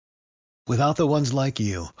Without the ones like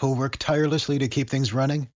you, who work tirelessly to keep things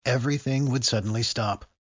running, everything would suddenly stop.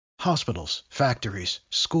 Hospitals, factories,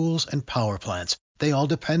 schools, and power plants, they all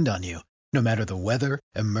depend on you. No matter the weather,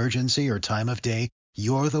 emergency, or time of day,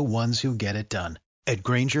 you're the ones who get it done. At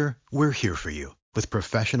Grainger, we're here for you with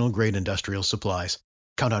professional-grade industrial supplies.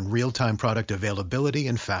 Count on real-time product availability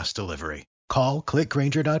and fast delivery. Call, click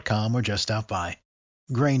Grainger.com, or just stop by.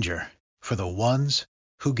 Grainger, for the ones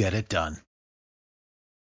who get it done.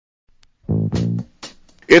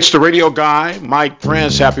 It's the radio guy, Mike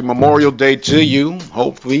Prince. Happy Memorial Day to you.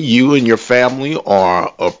 Hopefully you and your family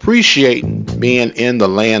are appreciating being in the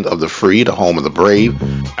land of the free, the home of the brave.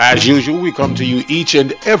 As usual, we come to you each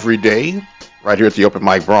and every day right here at the Open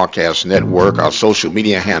Mic Broadcast Network. Our social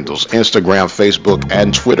media handles, Instagram, Facebook,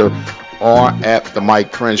 and Twitter are at The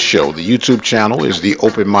Mike Prince Show. The YouTube channel is the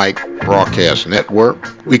Open Mic Broadcast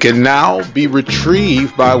Network. We can now be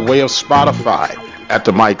retrieved by way of Spotify at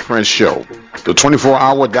The Mike Prince Show. The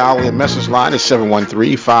 24-hour dial-in message line is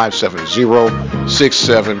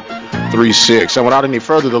 713-570-6736. And without any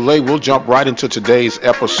further delay, we'll jump right into today's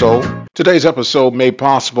episode. Today's episode made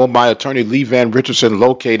possible by attorney Lee Van Richardson,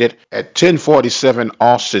 located at 1047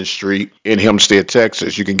 Austin Street in Hempstead,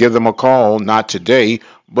 Texas. You can give them a call, not today,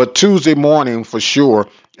 but Tuesday morning for sure,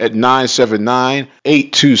 at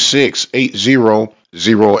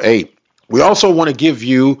 979-826-8008. We also want to give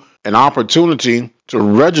you an opportunity to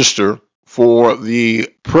register for the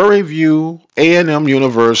Prairie View A&M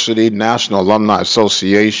University National Alumni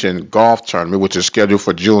Association golf tournament, which is scheduled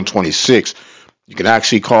for June 26th. You can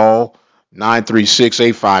actually call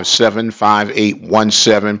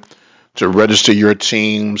 936-857-5817 to register your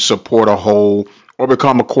team, support a hole, or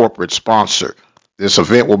become a corporate sponsor. This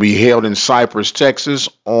event will be held in Cypress, Texas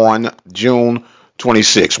on June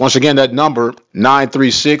 26th. Once again, that number,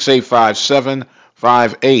 936-857-5817.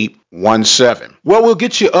 Well, we'll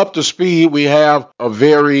get you up to speed. We have a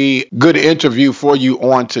very good interview for you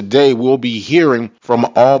on today. We'll be hearing from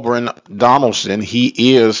Auburn Donaldson.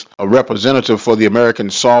 He is a representative for the American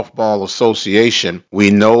Softball Association.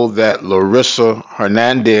 We know that Larissa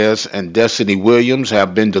Hernandez and Destiny Williams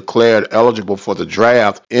have been declared eligible for the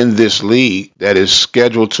draft in this league that is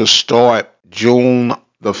scheduled to start June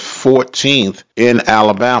the 14th in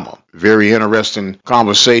Alabama. Very interesting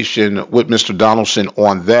conversation with Mr. Donaldson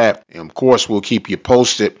on that. And of course, we'll keep you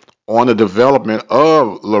posted on the development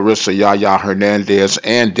of Larissa Yaya Hernandez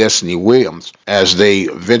and Destiny Williams as they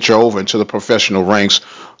venture over into the professional ranks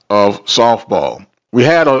of softball. We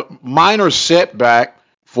had a minor setback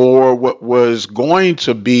for what was going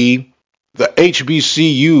to be the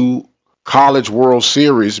HBCU College World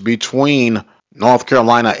Series between North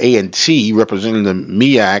Carolina A&T, representing the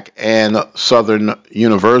MEAC, and Southern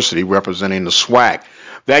University, representing the SWAC.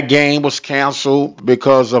 That game was canceled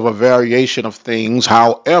because of a variation of things.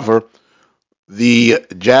 However, the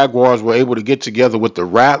Jaguars were able to get together with the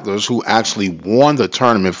Rattlers, who actually won the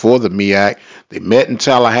tournament for the MEAC. They met in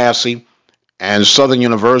Tallahassee, and Southern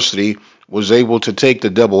University was able to take the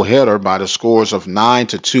doubleheader by the scores of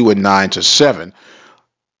 9-2 and 9-7.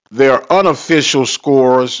 They're unofficial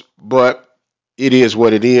scores, but it is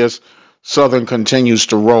what it is. Southern continues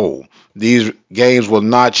to roll. These games will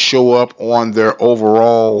not show up on their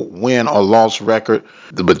overall win or loss record,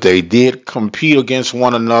 but they did compete against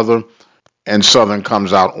one another, and Southern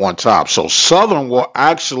comes out on top. So Southern will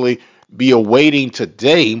actually be awaiting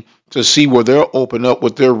today to see where they'll open up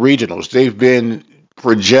with their regionals. They've been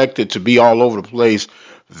projected to be all over the place.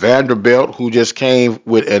 Vanderbilt, who just came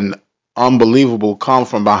with an unbelievable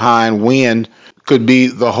come-from-behind win, could be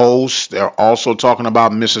the host. They're also talking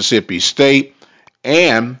about Mississippi State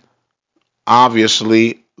and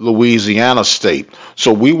obviously Louisiana State.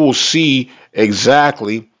 So we will see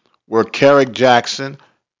exactly where Carrick Jackson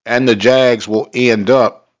and the Jags will end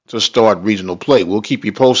up to start regional play. We'll keep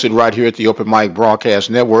you posted right here at the Open Mic Broadcast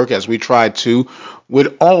Network, as we try to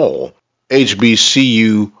with all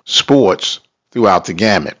HBCU sports throughout the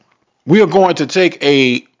gamut. We are going to take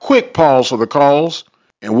a quick pause for the calls,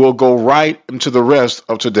 and we'll go right into the rest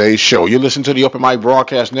of today's show. You listen to the Open Mic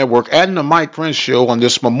Broadcast Network and the Mike Prince Show on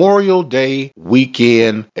this Memorial Day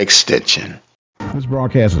weekend extension. This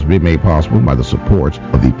broadcast has been made possible by the support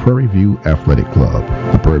of the Prairie View Athletic Club.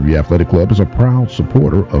 The Prairie View Athletic Club is a proud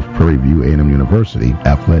supporter of Prairie View A&M University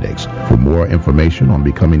athletics. For more information on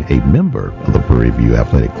becoming a member of the Prairie View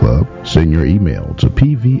Athletic Club, send your email to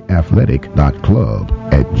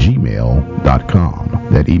pvathletic.club@gmail.com.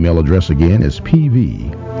 That email address again is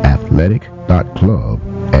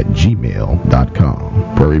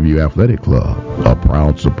pvathletic.club@gmail.com. Prairie View Athletic Club, a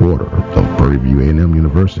proud supporter of Prairie View A&M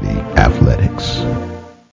University athletics.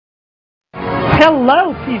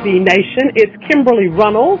 Hello, TV Nation. It's Kimberly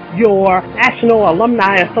Runnels, your National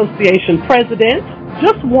Alumni Association president,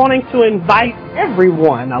 just wanting to invite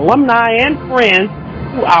everyone, alumni and friends,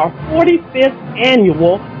 to our 45th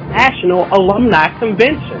annual National Alumni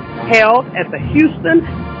Convention held at the Houston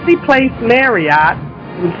City Place Marriott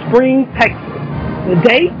in Spring, Texas. The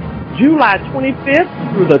date, July 25th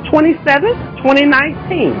through the 27th,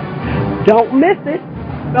 2019. Don't miss it.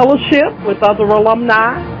 Fellowship with other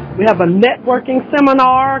alumni. We have a networking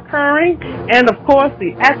seminar occurring, and of course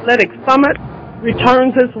the Athletic Summit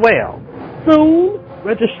returns as well. Soon,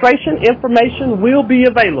 registration information will be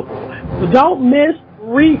available. So don't miss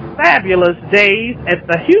 3 fabulous days at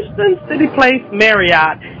the Houston City Place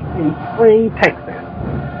Marriott in Spring, Texas.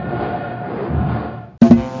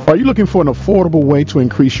 Are you looking for an affordable way to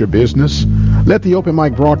increase your business? Let the Open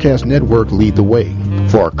Mic Broadcast Network lead the way.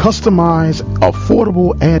 For a customized,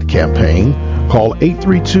 affordable ad campaign, call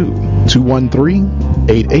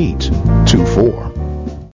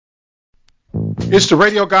 832-213-8824. It's the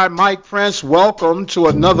radio guy, Mike Prince. Welcome to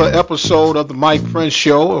another episode of the Mike Prince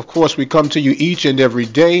Show. Of course, we come to you each and every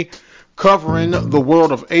day covering the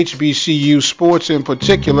world of HBCU sports in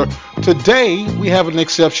particular. Today, we have an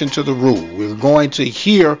exception to the rule. We're going to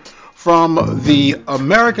hear from the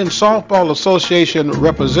American Softball Association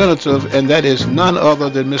representative, and that is none other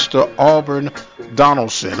than Mr. Auburn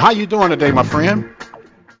Donaldson. How you doing today, my friend?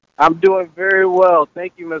 I'm doing very well.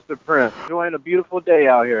 Thank you, Mr. Prince. Enjoying a beautiful day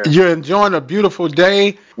out here. You're enjoying a beautiful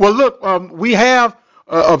day. Well, look, we have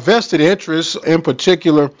a vested interest in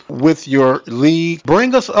particular with your league.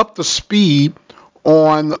 Bring us up to speed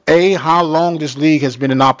on, how long this league has been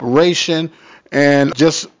in operation, and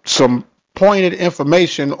just some pointed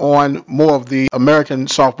information on more of the American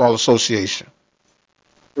Softball Association.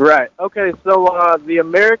 Right. Okay, so the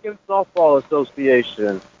American Softball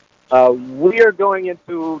Association, we are going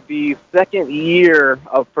into the second year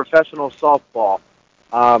of professional softball.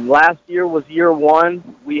 Last year was year one.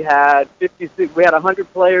 We had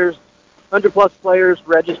 100 players, 100 plus players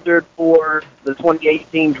registered for the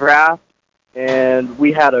 2018 draft, and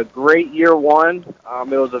we had a great year one.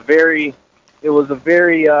 It was a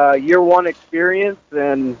very year one experience,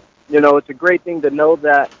 and it's a great thing to know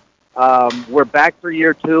that we're back for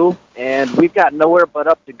year two, and we've got nowhere but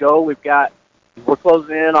up to go. We're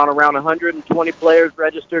closing in on around 120 players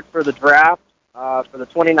registered for the draft, for the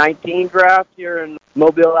 2019 draft here in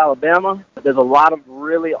Mobile, Alabama. There's a lot of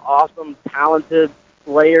really awesome, talented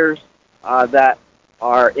players that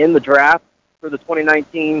are in the draft for the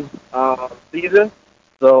 2019 season.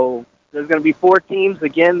 So there's going to be 4 teams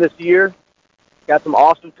again this year. Got some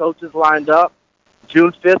awesome coaches lined up.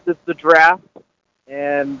 June 5th is the draft,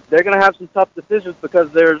 and they're going to have some tough decisions because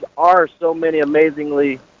there are so many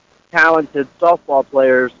amazingly talented softball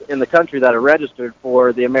players in the country that are registered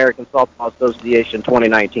for the American Softball Association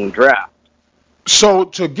 2019 draft. So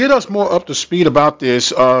to get us more up to speed about this,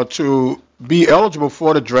 to be eligible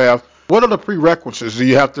for the draft, what are the prerequisites? Do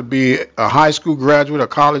you have to be a high school graduate, a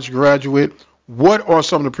college graduate? What are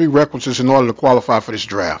some of the prerequisites in order to qualify for this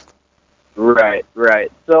draft? Right.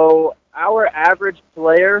 So our average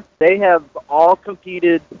player, they have all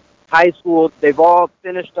competed high school. They've all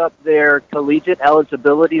finished up their collegiate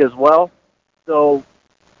eligibility as well. So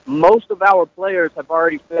most of our players have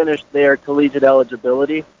already finished their collegiate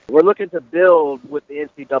eligibility. We're looking to build with the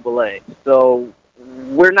NCAA. So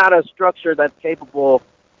we're not a structure that's capable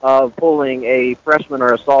of pulling a freshman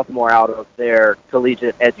or a sophomore out of their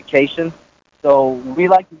collegiate education. So we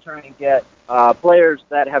like to try and get players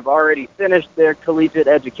that have already finished their collegiate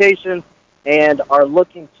education and are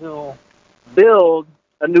looking to build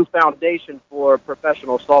a new foundation for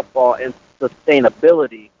professional softball and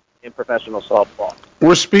sustainability in professional softball.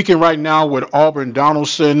 We're speaking right now with Auburn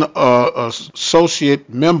Donaldson, associate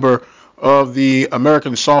member of the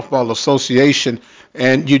American Softball Association,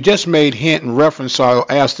 and you just made hint and reference, so I'll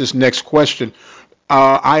ask this next question.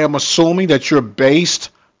 I am assuming that you're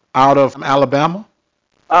based out of Alabama?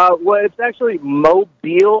 Well, it's actually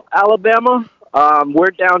Mobile, Alabama.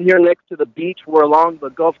 We're down here next to the beach. We're along the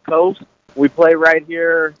Gulf Coast. We play right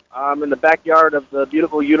here in the backyard of the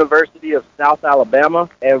beautiful University of South Alabama.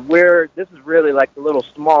 And this is really like the little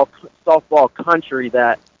small softball country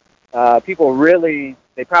that people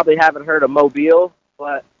they probably haven't heard of Mobile,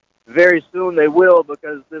 but very soon they will,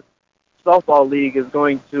 because this softball league is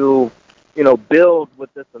going to build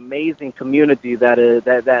with this amazing community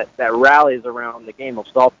that rallies around the game of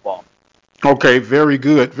softball. Okay, very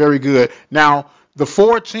good, very good. Now, the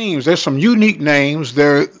 4 teams, there's some unique names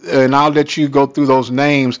there, and I'll let you go through those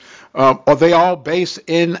names. Are they all based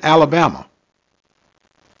in Alabama?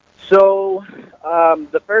 So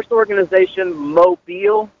the first organization,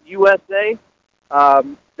 Mobile USA,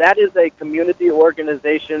 That is a community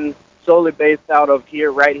organization solely based out of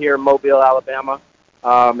right here in Mobile, Alabama.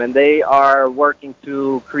 And they are working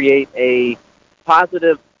to create a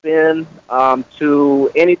positive spin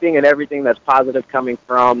to anything and everything that's positive coming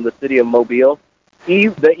from the city of Mobile.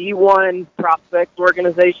 The E1 Prospects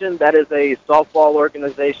organization, that is a softball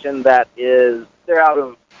organization they're out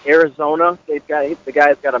of Arizona. The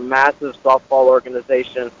guy's got a massive softball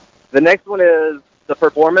organization. The next one is the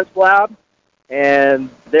Performance Lab, and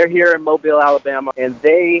they're here in Mobile, Alabama, and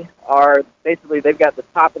they've got the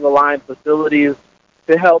top of the line facilities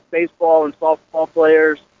to help baseball and softball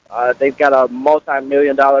players. They've got a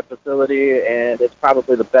multi-million-dollar facility, and it's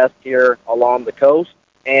probably the best here along the coast.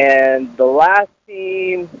 And the last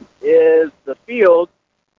team is the Field,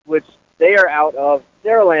 which they are out of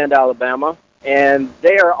Saraland, Alabama, and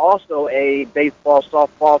they are also a baseball,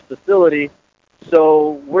 softball facility.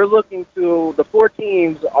 So we're looking the 4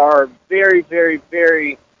 teams are very, very,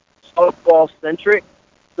 very softball-centric.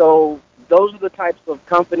 So those are the types of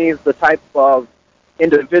companies, the type of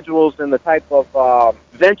individuals, and the type of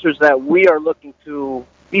ventures that we are looking to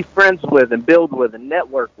be friends with and build with and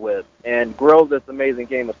network with and grow this amazing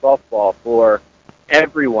game of softball for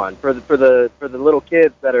everyone, for the little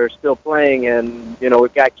kids that are still playing. And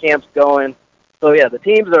we've got camps going. So yeah, the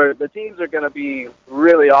teams are going to be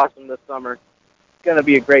really awesome this summer. It's going to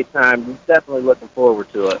be a great time. I'm definitely looking forward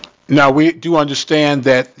to it. Now, we do understand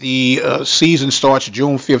that the season starts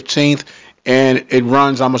June 15th, and it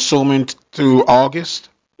runs, I'm assuming, through August?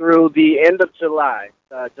 Through the end of July.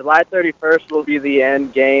 July 31st will be the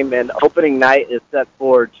end game, and opening night is set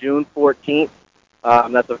for June 14th.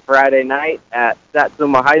 That's a Friday night at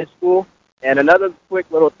Satsuma High School. And another quick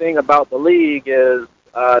little thing about the league is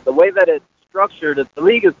the way that it's structured, the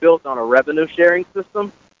league is built on a revenue sharing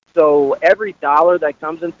system. So every dollar that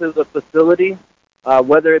comes into the facility,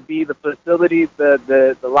 whether it be the facility,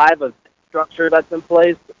 the live event structure that's in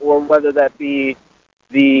place, or whether that be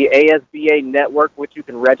the ASBA network, which you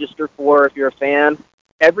can register for if you're a fan,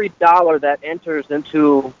 every dollar that enters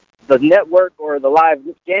into the network or the live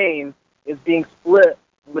game is being split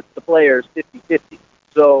with the players 50-50.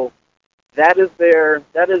 So that is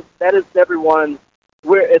everyone's.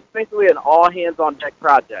 It's basically an all hands on deck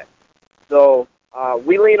project. So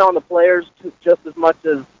we lean on the players just as much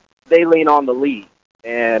as they lean on the league.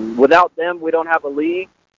 And without them, we don't have a league.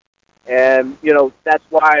 And that's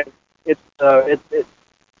why it's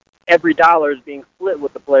every dollar is being split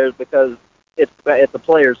with the players, because it's a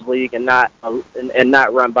players' league and not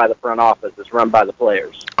run by the front office. It's run by the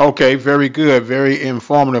players. Okay, very good, very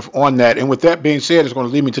informative on that. And with that being said, it's going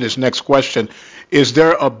to lead me to this next question: is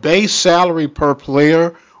there a base salary per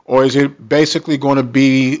player, or is it basically going to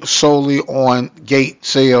be solely on gate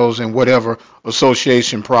sales and whatever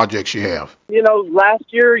association projects you have? Last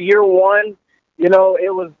year one,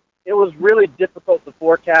 it was really difficult to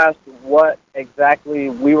forecast what exactly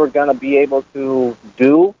we were going to be able to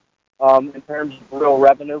do in terms of real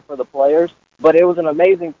revenue for the players. But it was an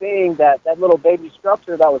amazing thing that little baby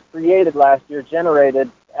structure that was created last year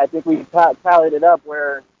generated. I think we tallied it up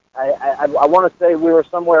where I want to say we were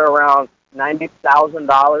somewhere around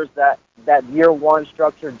 $90,000 that year one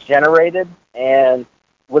structure generated. And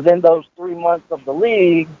within those 3 months of the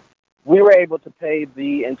league, we were able to pay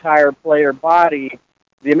the entire player body.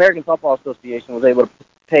 The American Softball Association was able to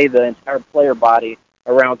pay the entire player body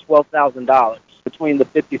around $12,000 between the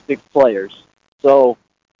 56 players. So,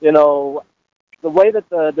 the way that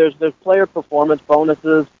there's player performance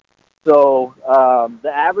bonuses. So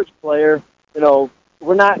the average player,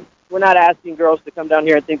 we're not asking girls to come down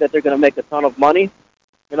here and think that they're going to make a ton of money.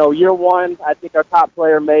 Year one, I think our top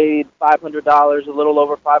player made $500, a little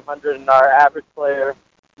over $500, and our average player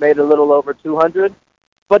made a little over $200.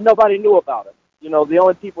 But nobody knew about it. The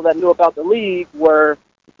only people that knew about the league were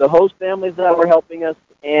the host families that were helping us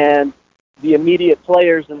and the immediate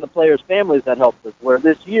players and the players' families that helped us. Where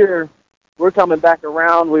this year, we're coming back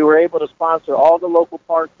around. We were able to sponsor all the local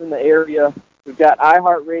parks in the area. We've got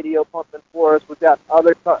iHeartRadio pumping for us. We've got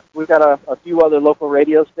a few other local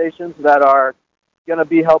radio stations that are going to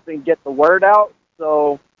be helping get the word out.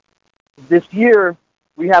 So this year,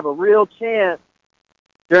 we have a real chance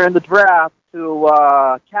during the draft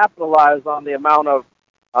to capitalize on the amount of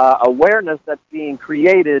awareness that's being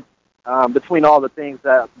created between all the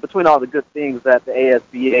good things that the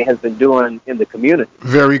ASBA has been doing in the community.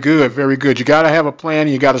 Very good, very good. You got to have a plan.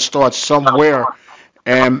 You got to start somewhere,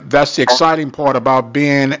 and that's the exciting part about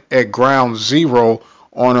being at ground zero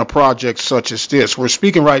on a project such as this. We're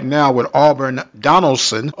speaking right now with Auburn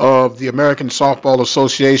Donaldson of the American Softball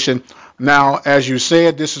Association. Now, as you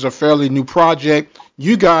said, this is a fairly new project.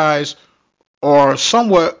 You guys are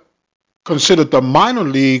somewhat considered the minor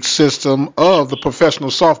league system of the professional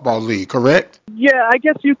softball league, correct? Yeah, I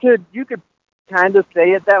guess you could kind of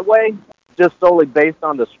say it that way, just solely based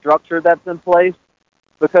on the structure that's in place.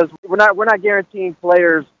 Because we're not guaranteeing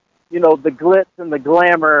players, the glitz and the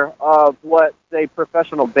glamour of what say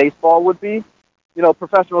professional baseball would be.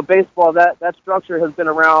 Professional baseball, that structure has been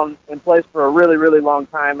around in place for a really, really long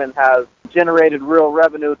time and has generated real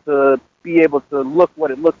revenue to be able to look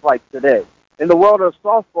what it looks like today. In the world of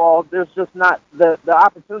softball, there's just not the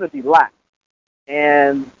opportunity lacks.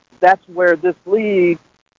 And that's where this league,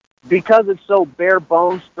 because it's so bare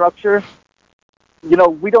bones structure, we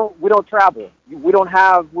don't travel. We don't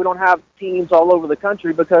have teams all over the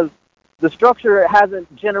country because the structure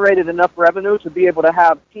hasn't generated enough revenue to be able to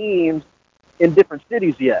have teams in different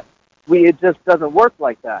cities yet. It just doesn't work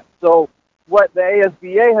like that. So what the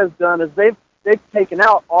ASBA has done is they've taken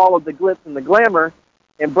out all of the glitz and the glamour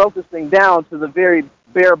and broke this thing down to the very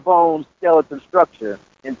bare bones skeleton structure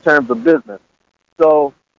in terms of business.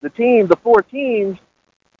 So the 4 teams,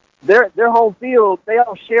 their home field, they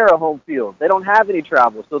all share a home field. They don't have any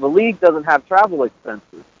travel, so the league doesn't have travel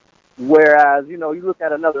expenses. Whereas, you look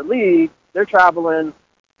at another league, they're traveling,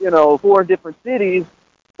 4 different cities.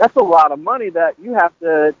 That's a lot of money that you have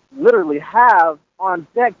to literally have on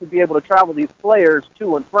deck to be able to travel these players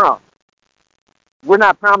to and from. We're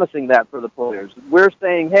not promising that for the players. We're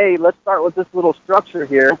saying, hey, let's start with this little structure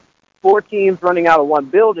here. 4 teams running out of one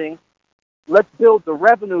building. Let's build the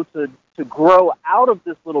revenue to grow out of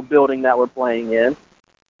this little building that we're playing in.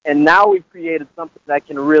 And now we've created something that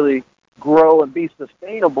can really grow and be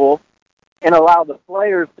sustainable and allow the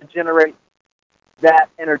players to generate that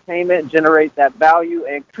entertainment, generate that value,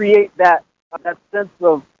 and create that sense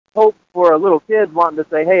of hope for a little kid wanting to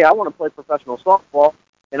say, hey, I want to play professional softball,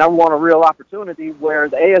 and I want a real opportunity where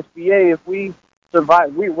the ASBA, if we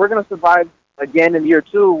survive, we're going to survive again in year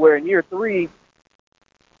 2, where in year 3,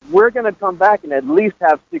 we're going to come back and at least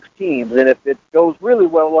have 6 teams. And if it goes really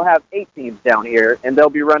well, we'll have 8 teams down here, and they'll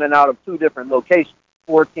be running out of 2 different locations,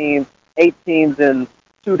 4 teams, 8 teams in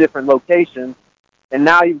 2 different locations. And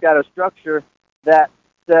now you've got a structure that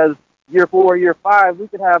says year 4, year 5, we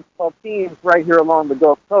could have 12 teams right here along the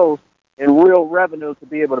Gulf Coast and real revenue to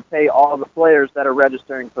be able to pay all the players that are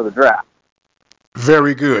registering for the draft.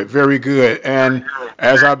 Very good, very good. And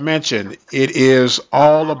as I mentioned, it is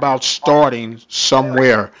all about starting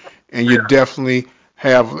somewhere, and you definitely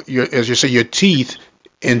have your, as you say, your teeth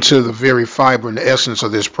into the very fiber and the essence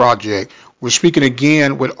of this project. We're speaking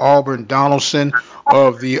again with Auburn Donaldson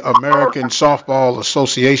of the American Softball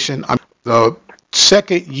Association. The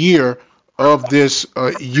second year of this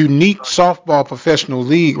unique softball professional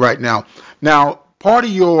league right now. Now, part of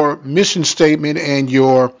your mission statement and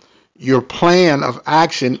your plan of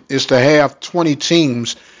action is to have 20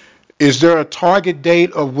 teams. Is there a target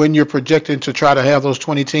date of when you're projecting to try to have those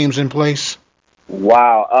 20 teams in place?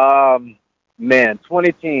 Wow. Man,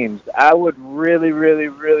 20 teams. I would really, really,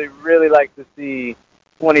 really, really like to see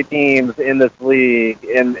 20 teams in this league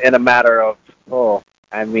in a matter of,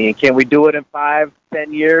 can we do it in 5,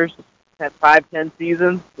 10 years, 5, 10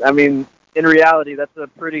 seasons? I mean, in reality, that's a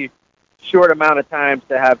pretty short amount of time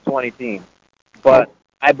to have 20 teams. But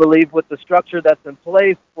I believe with the structure that's in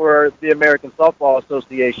place for the American Softball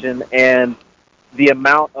Association and the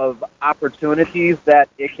amount of opportunities that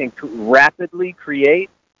it can rapidly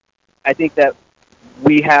create, I think that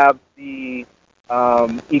we have the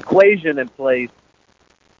equation in place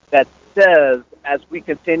that says as we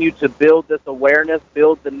continue to build this awareness,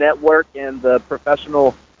 build the network and the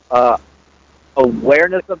professional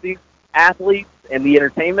awareness of these athletes and the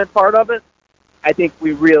entertainment part of it, I think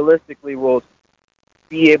we realistically will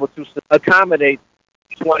be able to accommodate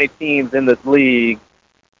 20 teams in this league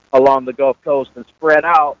along the Gulf Coast and spread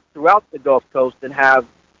out throughout the Gulf Coast and have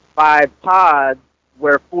 5 pods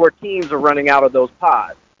where 4 teams are running out of those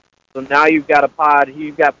pods. So now you've got a pod,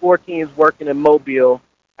 you've got 4 teams working in Mobile,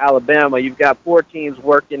 Alabama. You've got 4 teams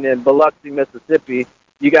working in Biloxi, Mississippi.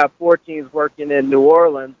 You got 4 teams working in New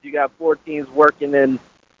Orleans. You got 4 teams working in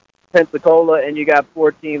Pensacola, and you got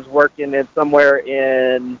 4 teams working in somewhere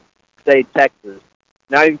in, say, Texas.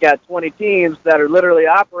 Now you've got 20 teams that are literally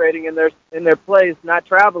operating in their place, not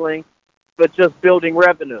traveling, but just building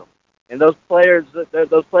revenue. And those players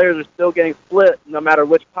are still getting split no matter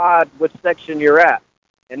which pod, which section you're at.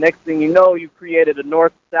 And next thing you know, you've created a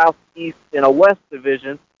north, south, east, and a west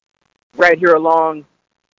division right here along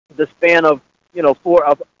the span of, a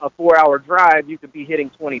 4-hour drive. You could be hitting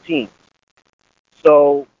 20 teams.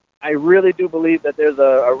 So I really do believe that there's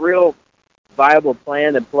a real viable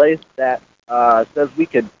plan in place that says we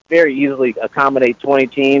could very easily accommodate 20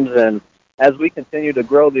 teams, and as we continue to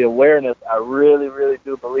grow the awareness, I really, really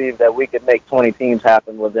do believe that we could make 20 teams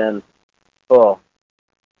happen within 5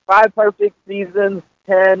 perfect seasons,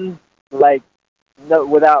 10, like, no,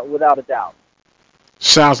 without a doubt.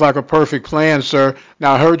 Sounds like a perfect plan, sir.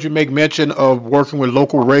 Now, I heard you make mention of working with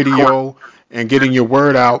local radio and getting your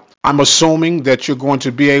word out. I'm assuming that you're going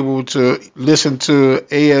to be able to listen to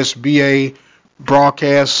ASBA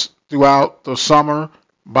broadcasts throughout the summer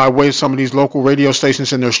by way of some of these local radio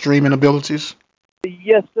stations and their streaming abilities.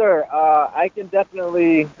 Yes, sir. I can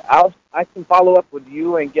definitely. I can follow up with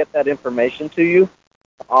you and get that information to you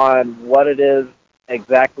on what it is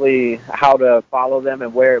exactly, how to follow them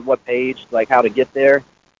and what page, like how to get there.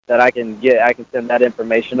 That I can get. I can send that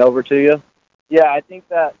information over to you. Yeah, I think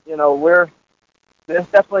that there's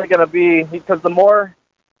definitely going to be, because the more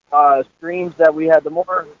streams that we have, the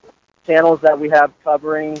more channels that we have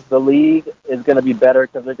covering the league is going to be better,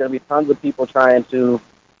 because there's going to be tons of people trying to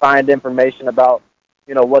find information about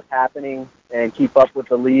what's happening and keep up with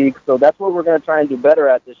the league. So that's what we're going to try and do better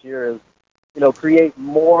at this year is create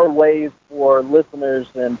more ways for listeners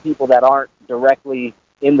and people that aren't directly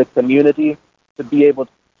in the community to be able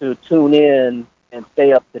to tune in and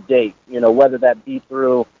stay up to date, whether that be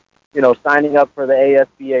through signing up for the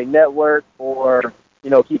ASBA network or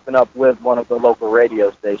keeping up with one of the local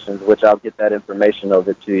radio stations, which I'll get that information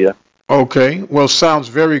over to you. Okay. Well, sounds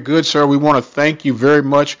very good, sir. We want to thank you very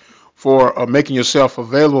much for making yourself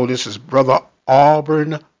available. This is Brother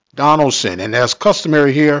Auburn Donaldson. And as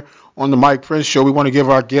customary here on the Mike Prince Show, we want to give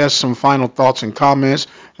our guests some final thoughts and comments.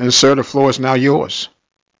 And, sir, the floor is now yours.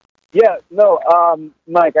 Yeah, no,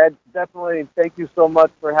 Mike, I definitely thank you so much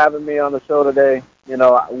for having me on the show today.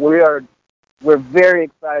 We're very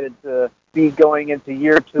excited to be going into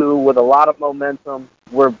year 2 with a lot of momentum.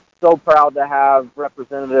 We're so proud to have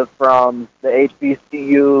representatives from the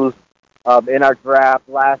HBCUs in our draft.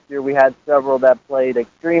 Last year we had several that played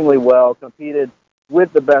extremely well, competed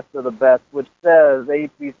with the best of the best, which says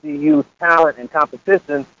HBCU talent and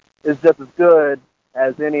competition is just as good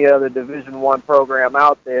as any other Division I program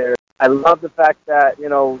out there. I love the fact that,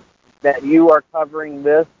 that you are covering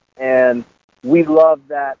this, and we love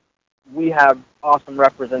that we have awesome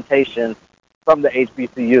representation from the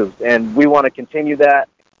HBCUs, and we want to continue that.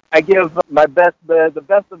 I give my best, the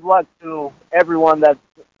best of luck to everyone that's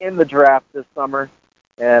in the draft this summer,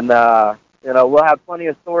 and we'll have plenty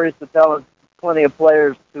of stories to tell and plenty of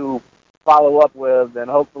players to follow up with, and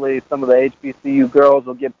hopefully some of the HBCU girls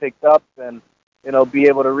will get picked up and be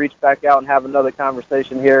able to reach back out and have another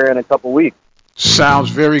conversation here in a couple weeks. Sounds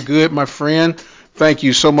very good, my friend. Thank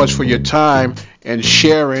you so much for your time and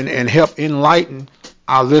sharing and help enlighten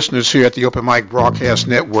our listeners here at the Open Mic Broadcast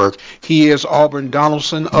Network. He is Auburn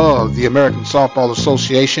Donaldson of the American Softball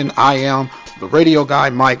Association. I am the radio guy,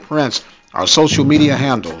 Mike Prince. Our social media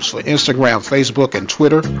handles for Instagram, Facebook, and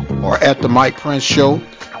Twitter are at The Mike Prince Show.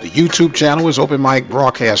 The YouTube channel is Open Mic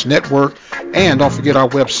Broadcast Network. And don't forget our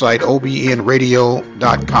website,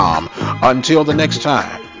 obnradio.com. Until the next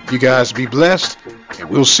time, you guys be blessed, and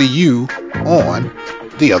we'll see you on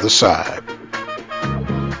the other side.